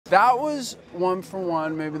That was one for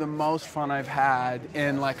one, maybe the most fun I've had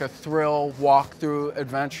in like a thrill walkthrough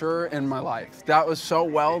adventure in my life. That was so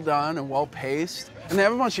well done and well paced. And they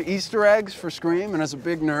have a bunch of Easter eggs for Scream, and as a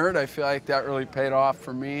big nerd, I feel like that really paid off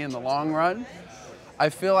for me in the long run. I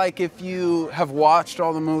feel like if you have watched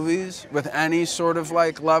all the movies with any sort of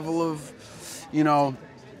like level of, you know,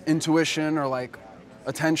 intuition or like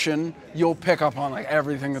attention, you'll pick up on like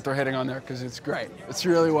everything that they're hitting on there because it's great. It's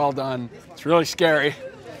really well done. It's really scary.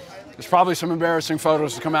 There's probably some embarrassing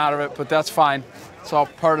photos to come out of it, but that's fine. It's all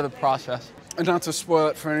part of the process. And not to spoil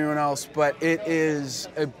it for anyone else, but it is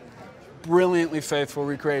a brilliantly faithful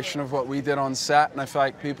recreation of what we did on set, and I feel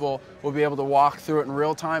like people will be able to walk through it in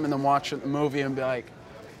real time and then watch it in the movie and be like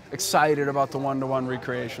excited about the one-to-one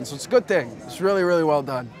recreation. So it's a good thing. It's really, really well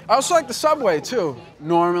done. I also like the subway too.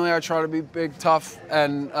 Normally I try to be big, tough,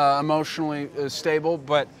 and emotionally stable,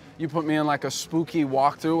 but you put me in like a spooky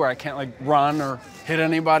walkthrough where I can't like run or hit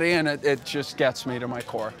anybody, and it just gets me to my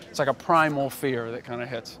core. It's like a primal fear that kind of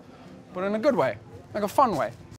hits, but in a good way, like a fun way.